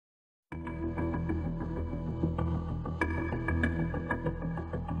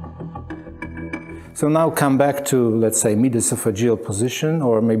So now come back to, let's say, mid-esophageal position,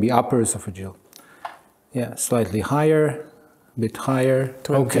 or maybe upper esophageal. Yeah, slightly higher, a bit higher.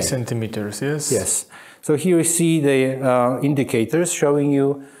 20 centimeters, yes? Yes. So here you see the indicators showing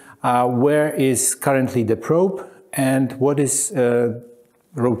you where is currently the probe and what is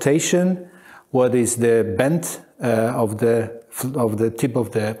rotation, what is the bend of the tip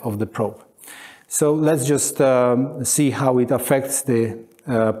of the probe. So let's just see how it affects the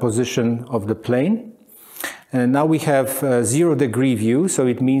position of the plane. And now we have 0-degree view, so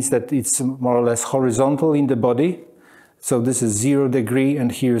it means that it's more or less horizontal in the body. So this is 0 degree, and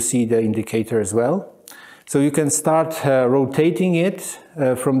here you see the indicator as well. So you can start rotating it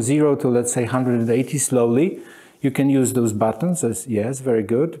from 0 to, let's say, 180 slowly. You can use those buttons, yes, very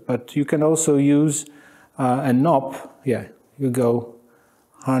good. But you can also use a knob. Yeah, you go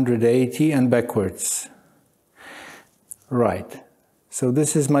 180 and backwards. Right. So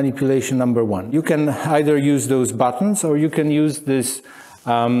this is manipulation number 1. You can either use those buttons or you can use this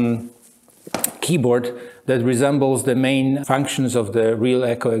keyboard that resembles the main functions of the real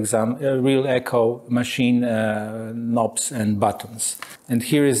echo machine knobs and buttons. And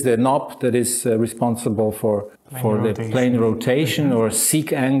here is the knob that is responsible for the plane rotation or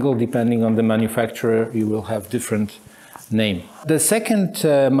seek angle. Depending on the manufacturer, you will have different name. The second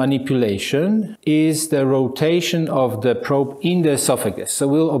manipulation is the rotation of the probe in the esophagus. So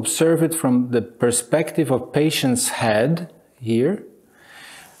we'll observe it from the perspective of patient's head here.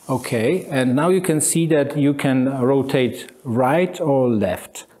 Okay, and now you can see that you can rotate right or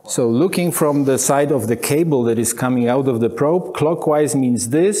left. So looking from the side of the cable that is coming out of the probe, clockwise means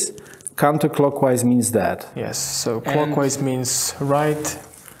this, counterclockwise means that. Yes, so clockwise means right,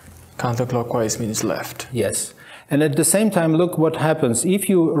 counterclockwise means left. Yes. And at the same time, look what happens. If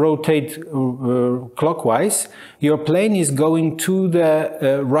you rotate clockwise, your plane is going to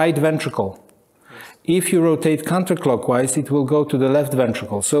the right ventricle. If you rotate counterclockwise, it will go to the left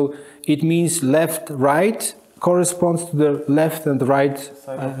ventricle. So it means left-right corresponds to the left and right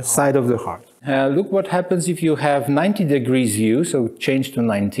side of the heart. Look what happens if you have 90 degrees view. So change to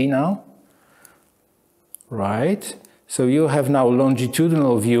 90 now. Right. So you have now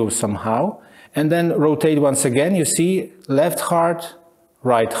longitudinal view somehow. And then rotate once again, you see left heart,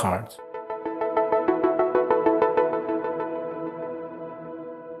 right heart.